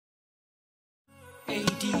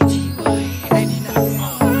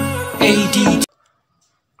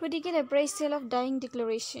Critical appraisal of dying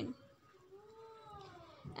declaration.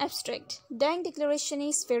 Abstract. Dying declaration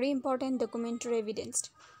is very important documentary evidence.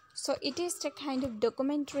 So it is a kind of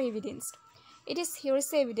documentary evidence. It is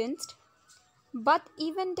hearsay evidence, but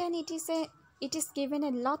even then it is given a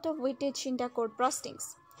lot of weightage in the court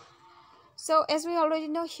proceedings. So as we already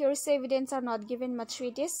know, hearsay evidence are not given much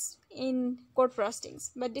weightage in court proceedings,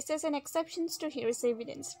 but this is an exception to hearsay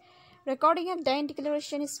evidence. Recording of dying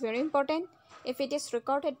declaration is very important. If it is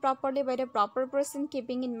recorded properly by the proper person,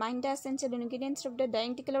 keeping in mind the essential ingredients of the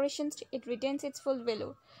dying declarations, it retains its full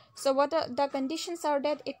value. So what the conditions are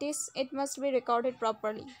that it must be recorded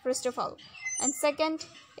properly, first of all, and second,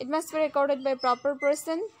 it must be recorded by proper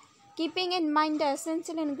person, keeping in mind the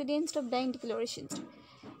essential ingredients of dying declarations.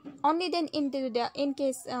 Only then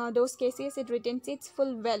those cases it retains its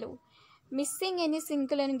full value. Missing any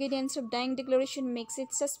single ingredients of dying declaration makes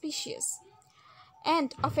it suspicious.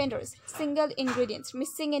 And offenders, single ingredients,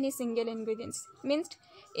 missing any single ingredients means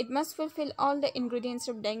it must fulfill all the ingredients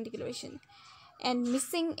of dying declaration, and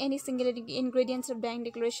missing any single ingredients of dying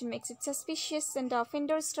declaration makes it suspicious, and the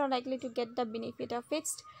offenders are likely to get the benefit of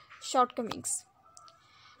its shortcomings.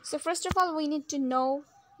 So first of all, we need to know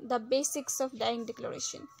the basics of dying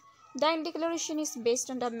declaration. Dying declaration is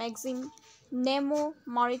based on the maxim nemo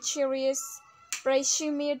moriterius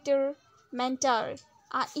praesumitur mentor,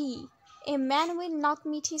 i.e. a man will not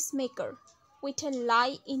meet his maker with a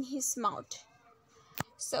lie in his mouth.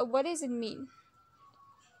 So what does it mean?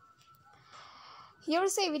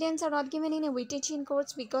 Hearsay evidence are not given in a weightage in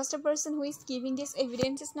courts because the person who is giving this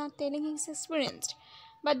evidence is not telling his experience,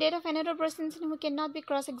 but that of another person who cannot be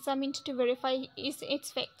cross-examined to verify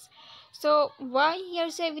its facts. So why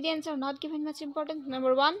hearsay evidence are not given much importance?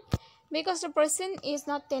 Number one, because the person is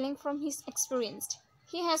not telling from his experience.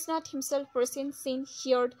 He has not himself personally seen,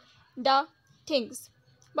 heard the things,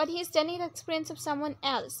 but he is telling the experience of someone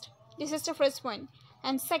else. This is the first point.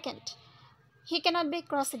 And second, he cannot be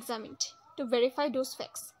cross-examined to verify those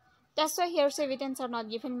facts. That's why hearsay evidence are not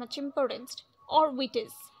given much importance or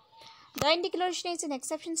weightage. Dying declaration is an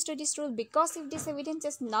exception to this rule because if this evidence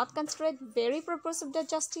is not considered, very purpose of the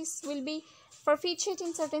justice will be forfeited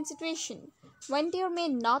in certain situations when there may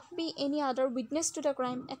not be any other witness to the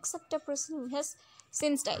crime except the person who has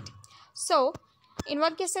since died. So in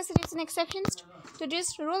what cases it is an exception to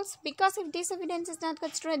these rules? Because if this evidence is not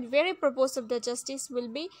considered, very purpose of the justice will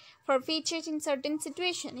be forfeited in certain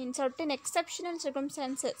situations, in certain exceptional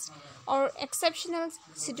circumstances or exceptional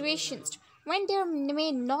situations when there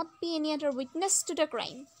may not be any other witness to the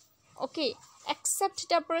crime, okay, except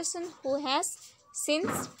the person who has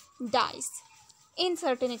since dies in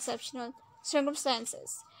certain exceptional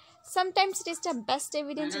circumstances. Sometimes it is the best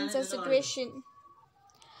evidence in such situation.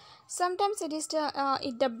 Sometimes it is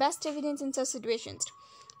the best evidence in such situations.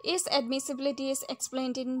 Its admissibility is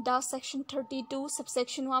explained in the section 32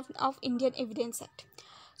 subsection 1 of Indian Evidence Act.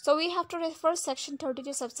 So we have to refer section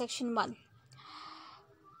 32 subsection 1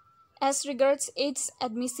 as regards its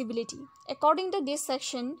admissibility. According to this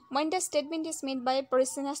section, when the statement is made by a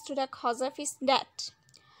person as to the cause of his death,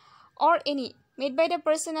 or made by the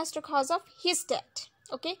person as to cause of his death,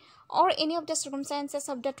 okay, or any of the circumstances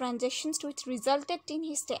of the transactions which resulted in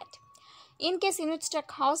his death, in case in which the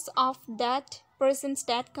cause of that person's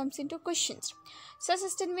death comes into questions, such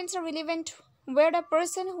statements are relevant where the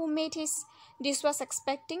person who made this was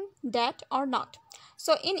expecting death or not.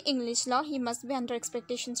 So in English law, he must be under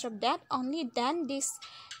expectations of death, only then this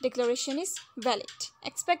declaration is valid.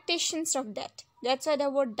 Expectations of death. That's why the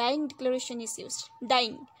word dying declaration is used.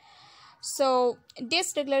 Dying. So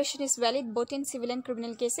this declaration is valid both in civil and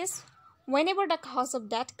criminal cases whenever the cause of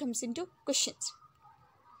death comes into questions.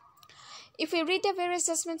 If we read the various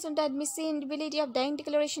judgments on the admissibility of dying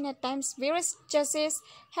declaration, at times various judges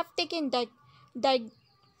have taken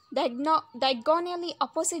diagonally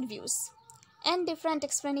opposite views, and different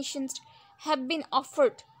explanations have been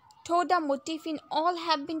offered, though the motive in all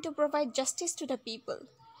have been to provide justice to the people.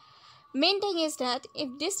 Main thing is that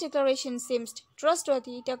if this declaration seems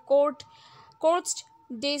trustworthy, the courts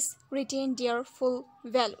retain their full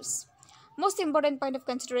values. Most important point of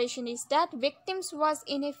consideration is that victims was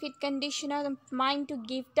in a fit condition of mind to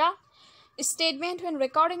give the statement when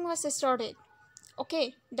recording was started.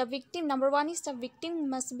 Okay, the victim, number one is the victim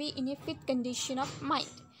must be in a fit condition of mind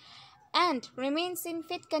and remains in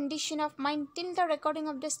fit condition of mind till the recording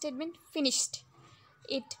of the statement finished.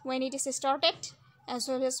 When it is started as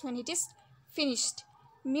well as when it is finished.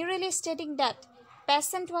 Merely stating that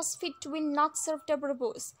patient was fit will not serve the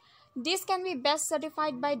purpose. This can be best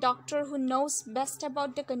certified by doctor who knows best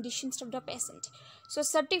about the conditions of the patient. So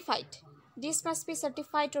certified. This must be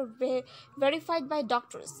certified or verified by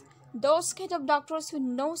doctors. those kind of doctors who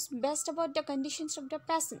knows best about the conditions of the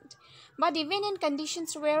patient. But even in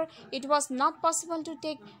conditions where it was not possible to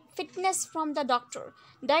take fitness from the doctor,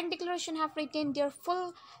 dying declaration have retained their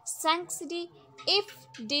full sanctity if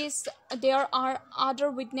there are other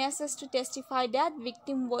witnesses to testify that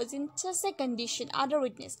victim was in such a condition. Other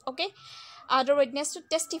witness, okay, other witness to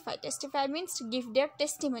testify means to give their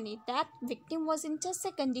testimony that victim was in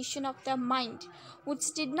such a condition of the mind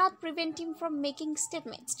which did not prevent him from making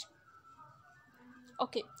statements.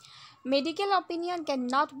 Okay, medical opinion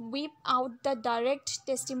cannot whip out the direct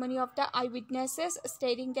testimony of the eyewitnesses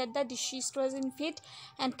stating that the deceased was in fit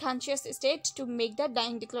and conscious state to make the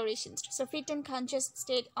dying declarations. So fit and conscious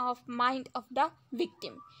state of mind of the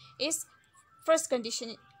victim is first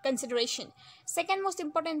consideration. Second most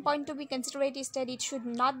important point to be considered is that it should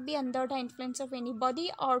not be under the influence of anybody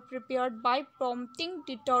or prepared by prompting,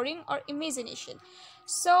 tutoring, or imagination.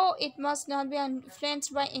 So it must not be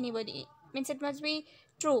influenced by anybody, means it must be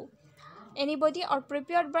true. Anybody or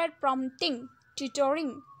prepared by prompting,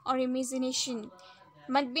 tutoring, or imagination.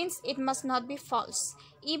 Means it must not be false.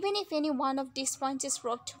 Even if any one of these points is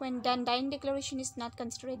wrong, when done, dying declaration is not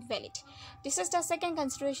considered valid. This is the second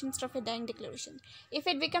consideration of a dying declaration. If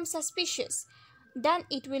it becomes suspicious, then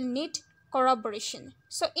it will need corroboration.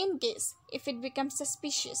 So in case if it becomes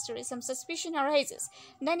suspicious, there is some suspicion arises,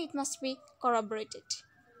 then it must be corroborated.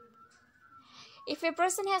 If a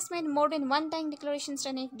person has made more than one dying declarations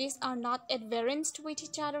and if these are not at variance with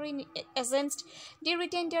each other in essence, they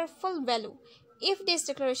retain their full value. If these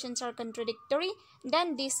declarations are contradictory,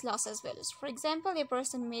 then these loses values. For example, a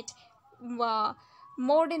person made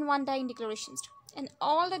more than one dying declarations and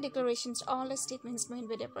all the declarations, all the statements made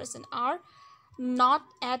by the person are not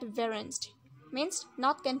at variance, means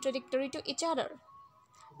not contradictory to each other,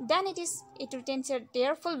 then it retains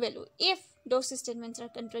their full value. If those statements are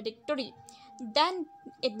contradictory, then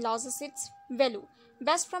it loses its value.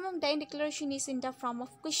 Best form of dying declaration is in the form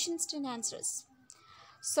of questions and answers.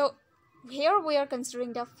 So here we are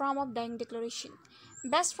considering the form of dying declaration.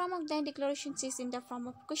 Best form of dying declarations is in the form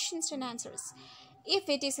of questions and answers. If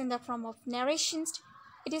it is in the form of narrations,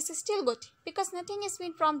 it is still good because nothing is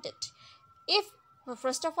being prompted. If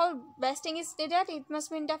first of all, best thing is that it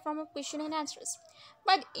must be in the form of question and answers.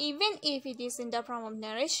 But even if it is in the form of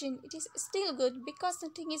narration, it is still good because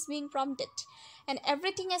nothing is being prompted and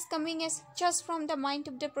everything is coming as just from the mind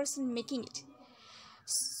of the person making it.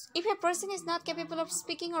 If a person is not capable of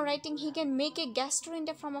speaking or writing, he can make a gesture in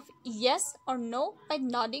the form of yes or no by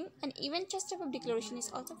nodding, and even just type of declaration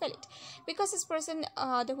is also valid because this person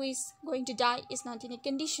who is going to die is not in a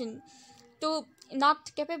condition to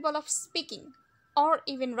not capable of speaking or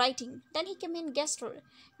even writing, then he can make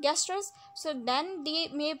gestures. So then they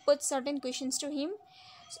may put certain questions to him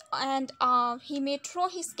and he may throw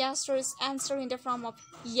his gestures answer in the form of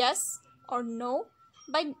yes or no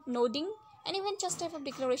by nodding, and even just type of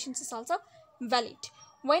declarations is also valid.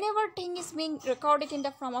 Whenever thing is being recorded in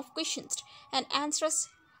the form of questions and answers,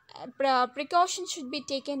 precautions should be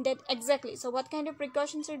taken that exactly. So what kind of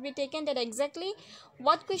precautions should be taken? That exactly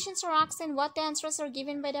what questions are asked and what answers are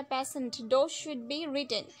given by the patient, those should be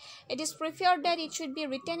written. It is preferred that it should be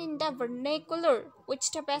written in the vernacular which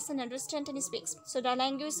the patient understands and speaks. So the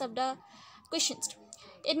language of the questions,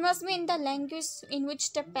 it must be in the language in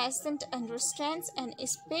which the patient understands and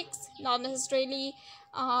speaks, not necessarily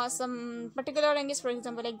some particular language. For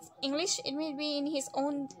example, like English, it may be in his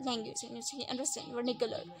own language in which he understands,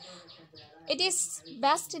 vernacular. It is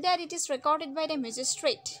best that it is recorded by the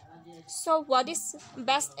magistrate. So what is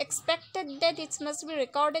best expected? That it must be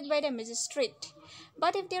recorded by the magistrate.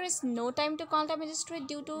 But if there is no time to call the magistrate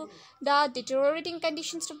due to the deteriorating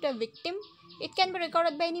conditions of the victim, it can be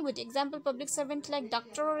recorded by anybody. Example, public servant like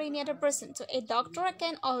doctor or any other person. So a doctor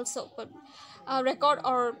can also record,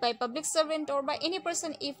 or by public servant or by any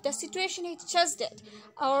person, if the situation is just that,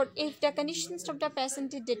 or if the conditions of the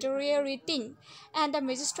patient is deteriorating and the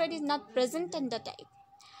magistrate is not present at the time.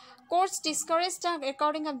 Courts discourage the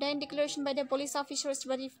recording of dying declaration by the police officers,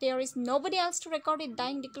 but if there is nobody else to record it,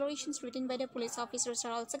 dying declarations written by the police officers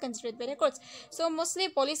are also considered by the courts. So mostly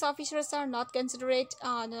police officers are not considered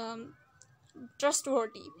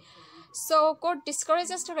trustworthy. So court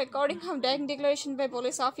discourages the recording of dying declaration by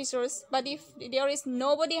police officers, but if there is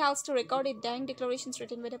nobody else to record it, dying declarations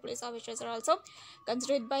written by the police officers are also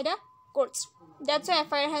considered by the courts. That's why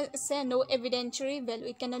FIR has no evidentiary value.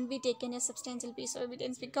 It cannot be taken as substantial piece of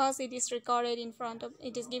evidence because it is recorded in front of,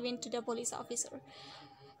 it is given to the police officer.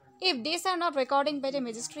 If these are not recorded by the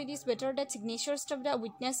magistrate, it is better that signatures of the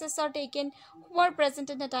witnesses are taken who are present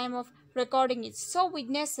at the time of recording it. So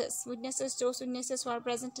those witnesses who are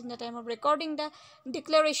present in the time of recording the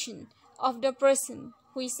declaration of the person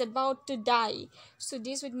who is about to die. So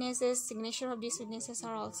these witnesses, signature of these witnesses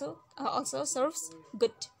are also serves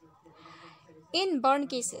good. In burn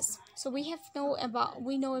cases, so we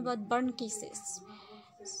know about burn cases.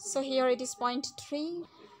 So here it is point 3.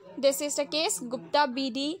 This is the case Gupta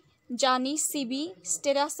BD Jani CB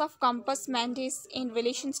status of compos mentis in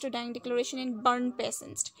relations to dying declaration in burn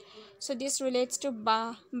patients. So this relates to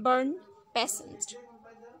burn patients.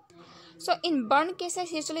 So in burn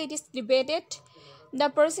cases, usually it is debated the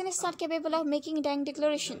person is not capable of making dying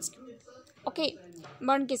declarations. Okay,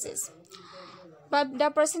 burn cases. But the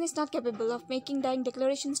person is not capable of making dying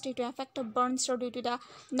declarations due to effect of burns or due to the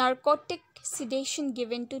narcotic sedation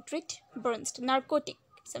given to treat burns. Narcotic,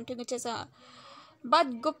 something which is a...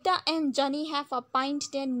 But Gupta and Jani have opined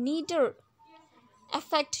that neither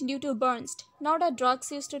effect due to burns nor the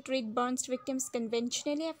drugs used to treat burns victims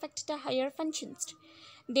conventionally affect the higher functions.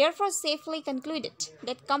 Therefore, safely concluded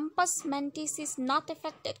that compos mentis is not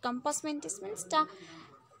affected. Compos mentis means the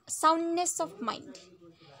soundness of mind.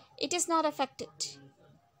 It is not affected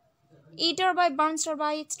either by burns or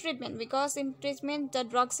by its treatment, because in treatment the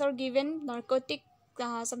drugs are given narcotic,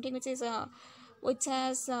 something which is which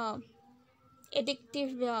has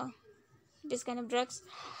addictive, this kind of drugs.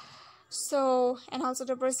 So, and also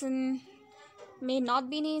the person may not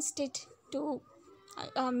be in a state to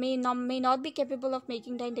may not be capable of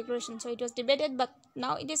making the declaration. So it was debated, but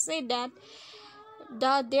now it is said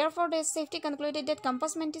that therefore the safety concluded that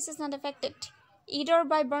compos mentis is not affected either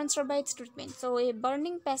by burns or by its treatment. So a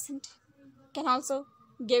burning patient can also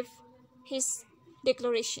give his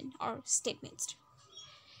declaration or statements.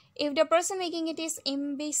 If the person making it is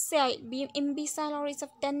imbecile or is of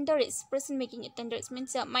tender age, person making it tender age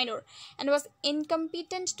means a minor, and was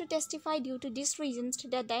incompetent to testify due to these reasons,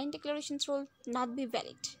 the dying declarations will not be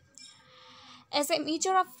valid. As a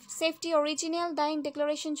measure of safety, original dying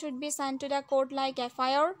declaration should be sent to the court like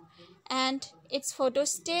FIR, and its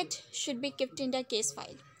photostat should be kept in the case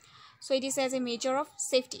file. So it is as a measure of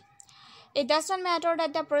safety. It does not matter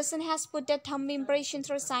that the person has put the thumb impressions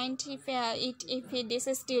or signed if this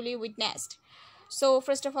is duly witnessed. So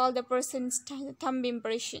first of all, the person's thumb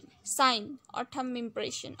impression, sign or thumb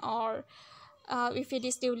impression, or if it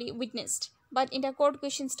is duly witnessed. But in the court,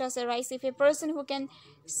 questions does arise if a person who can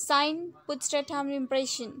sign puts the thumb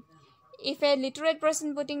impression. If a literate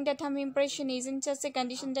person putting the thumb impression isn't just a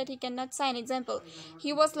condition that he cannot sign. Example,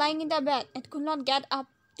 he was lying in the bed and could not get up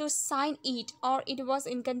to sign it, or it was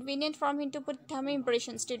inconvenient for him to put thumb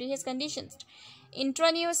impressions due to his conditions.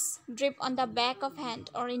 Intravenous drip on the back of hand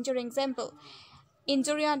or injury. Example,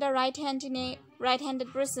 injury on the right hand in a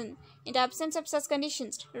right-handed person. In the absence of such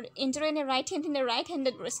conditions, injury in a right hand in a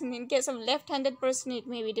right-handed person. In case of left-handed person, it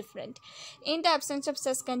may be different. In the absence of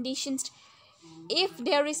such conditions, if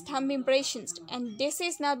there is thumb impressions and this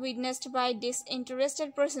is not witnessed by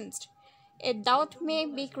disinterested persons, a doubt may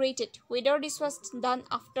be created whether this was done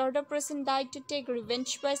after the person died to take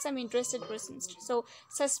revenge by some interested persons. So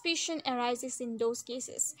suspicion arises in those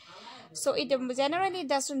cases. So it generally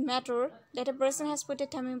doesn't matter that a person has put a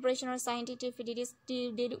thumb impression or signed it if it is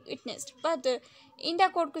witnessed. But in the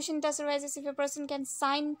court, question thus arises if a person can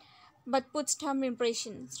sign but puts thumb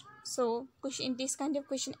impressions. So this kind of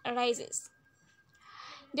question arises.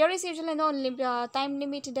 There is usually no time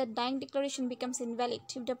limit that dying declaration becomes invalid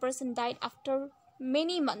if the person died after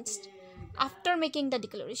many months after making the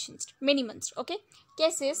declarations. Many months, okay?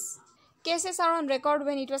 Cases are on record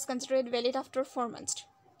when it was considered valid after 4 months.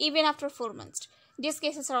 Even after 4 months. These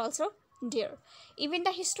cases are also there. Even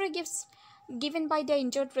the history given by the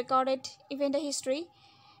injured recorded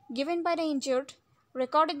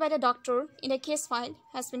by the doctor in a case file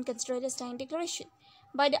has been considered as dying declaration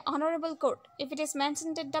by the honorable court if it is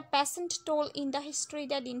mentioned that the patient told in the history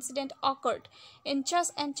that the incident occurred in such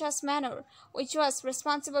and such manner which was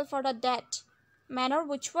responsible for the death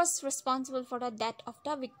of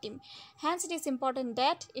the victim. Hence, it is important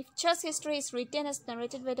that if such history is written as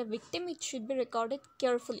narrated by the victim, it should be recorded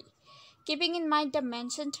carefully, keeping in mind the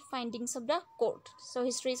mentioned findings of the court. So,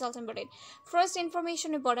 history is also important. First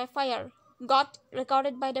information report FIR got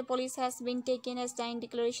recorded by the police has been taken as dying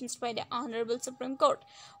declarations by the Honorable Supreme Court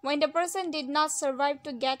when the person did not survive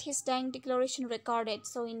to get his dying declaration recorded.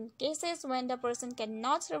 So in cases when the person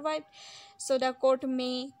cannot survive, so the court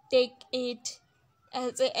may take it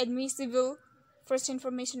as an admissible first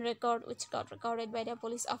information record which got recorded by the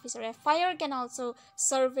police officer. FIR can also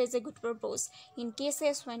serve as a good purpose in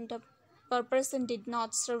cases when the person did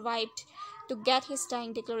not survive to get his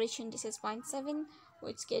dying declaration. This is point 7,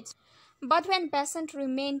 which gets. But when patient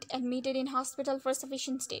remained admitted in hospital for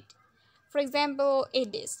sufficient state, for example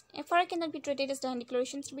 8 days, FIR cannot be treated as dying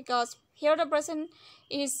declarations because here the person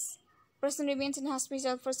is person remains in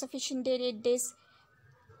hospital for sufficient 8 days.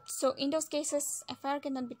 So in those cases, FIR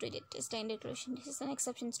cannot be treated as dying declaration. This is an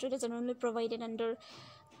exception to the generally provided under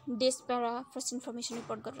this para. First information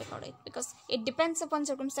report got recorded because it depends upon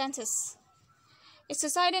circumstances. A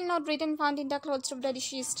suicidal note written found in the clothes of the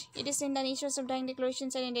deceased. It is in the nature of dying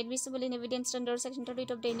declarations and admissible in evidence under Section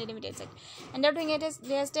 32 of the Indian Evidence Act. And that thing it is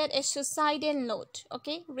listed a suicidal note,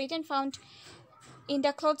 okay, written found in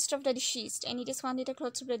the clothes of the deceased, and it is found in the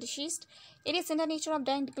clothes of the deceased. It is in the nature of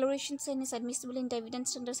dying declarations and is admissible in the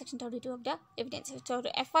evidence under Section 32 of the Evidence Act. So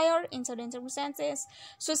the FIR in certain circumstances,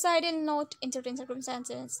 suicidal note in certain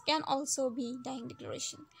circumstances can also be dying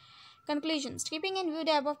declaration. Conclusions. Keeping in view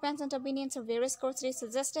the above mentioned opinions of various courts, it is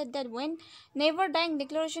suggested that whenever dying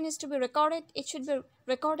declaration is to be recorded, it should be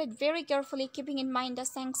recorded very carefully, keeping in mind the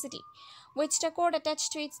sanctity which the court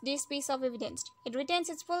attached to this piece of evidence. It retains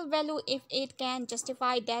its full value if it can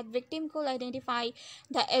justify that victim could identify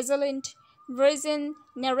the assailant. Version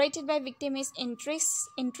narrated by victim is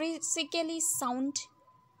intrinsically sound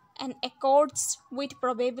and accords with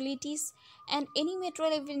probabilities, and any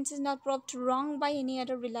material evidence is not proved wrong by any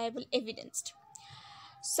other reliable evidence.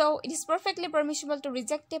 So it is perfectly permissible to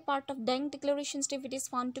reject a part of dying declarations if it is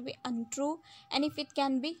found to be untrue and if it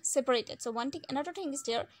can be separated. So another thing is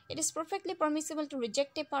there, it is perfectly permissible to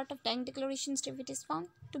reject a part of dying declarations if it is found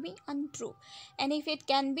to be untrue and if it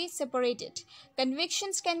can be separated.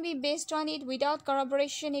 Convictions can be based on it without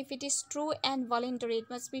corroboration if it is true and voluntary. It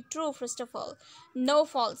must be true first of all, no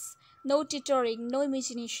false, no tittering, no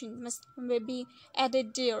imagination must be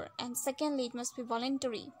added there, and secondly it must be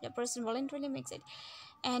voluntary. The person voluntarily makes it,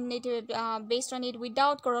 and it based on it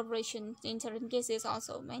without corroboration in certain cases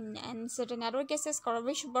also, and certain other cases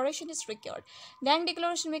corroboration is required. Dying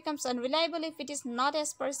declaration becomes unreliable if it is not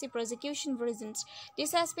as per the prosecution versions.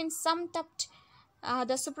 This has been summed up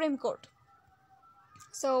the Supreme Court.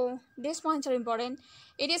 So these points are important.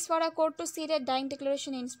 It is for a court to see that dying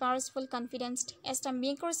declaration inspires full confidence as the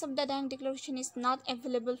makers of the dying declaration is not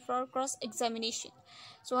available for cross-examination.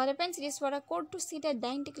 So what happens, it is for a court to see that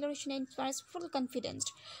dying declaration inspires full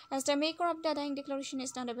confidence as the maker of the dying declaration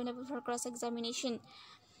is not available for cross-examination.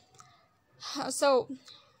 So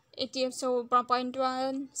point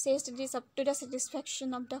 1 says it is up to the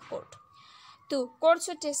satisfaction of the court. 2. Court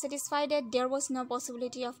should satisfy that there was no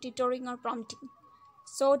possibility of tittering or prompting.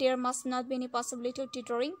 So there must not be any possibility of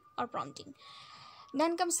tittering or prompting.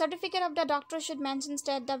 Then comes certificate of the doctor should mention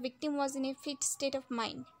that the victim was in a fit state of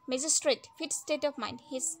mind. Magistrate, fit state of mind.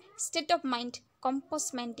 His state of mind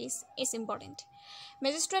composement is important.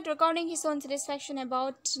 Magistrate recording his own satisfaction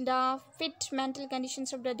about the fit mental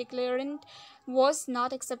conditions of the declarant was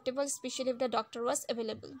not acceptable, especially if the doctor was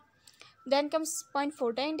available. Then comes point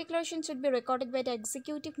 4. Dying declaration should be recorded by the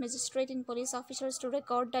executive magistrate and police officers to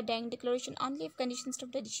record the dying declaration only if conditions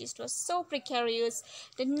of the deceased was so precarious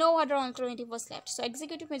that no other alternative was left. So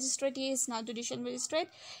executive magistrate is not judicial magistrate.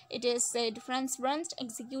 It is a difference branch.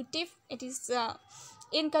 Executive, it is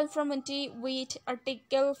in conformity with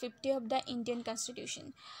Article 50 of the Indian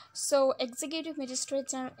Constitution. So executive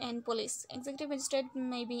magistrates and police. Executive magistrate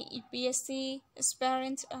may be EPSC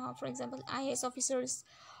aspirants, for example IAS officers,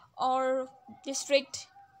 or district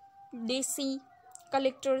DC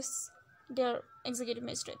collectors, their executive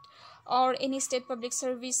magistrate, or any state public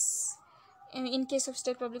service. In case of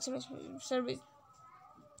state public service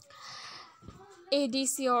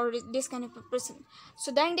ADC or this kind of a person.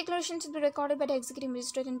 So dying declaration should be recorded by the executive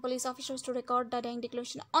magistrate and police officers to record the dying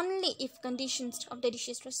declaration only if conditions of the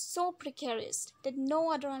deceased were so precarious that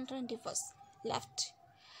no other alternative was left.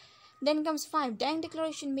 Then comes 5. Dying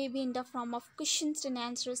declaration may be in the form of questions and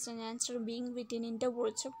answers, and answer being written in the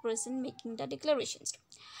words of person making the declarations,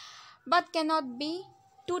 but cannot be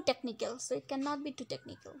too technical. So it cannot be too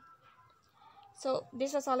technical. So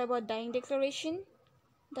this was all about dying declaration,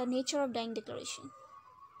 the nature of dying declaration.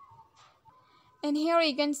 And here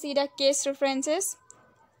you can see the case references.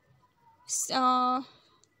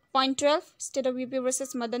 Point 12, State of UP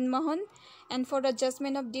versus Madan Mohan. And for the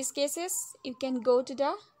judgment of these cases, you can go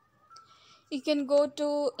to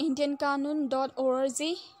indiankanun.org.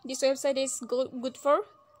 This website is good for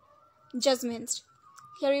judgments.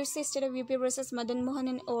 Here you see State of UP versus Madan Mohan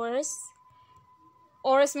and ORS.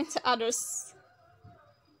 ORS means others.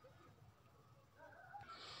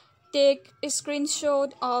 Take a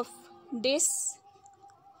screenshot of this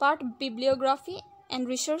part, bibliography, and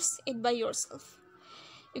research it by yourself.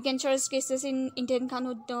 You can search cases in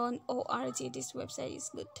indiankanun.org. This website is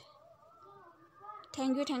good.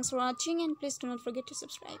 Thanks for watching, and please do not forget to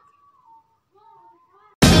subscribe.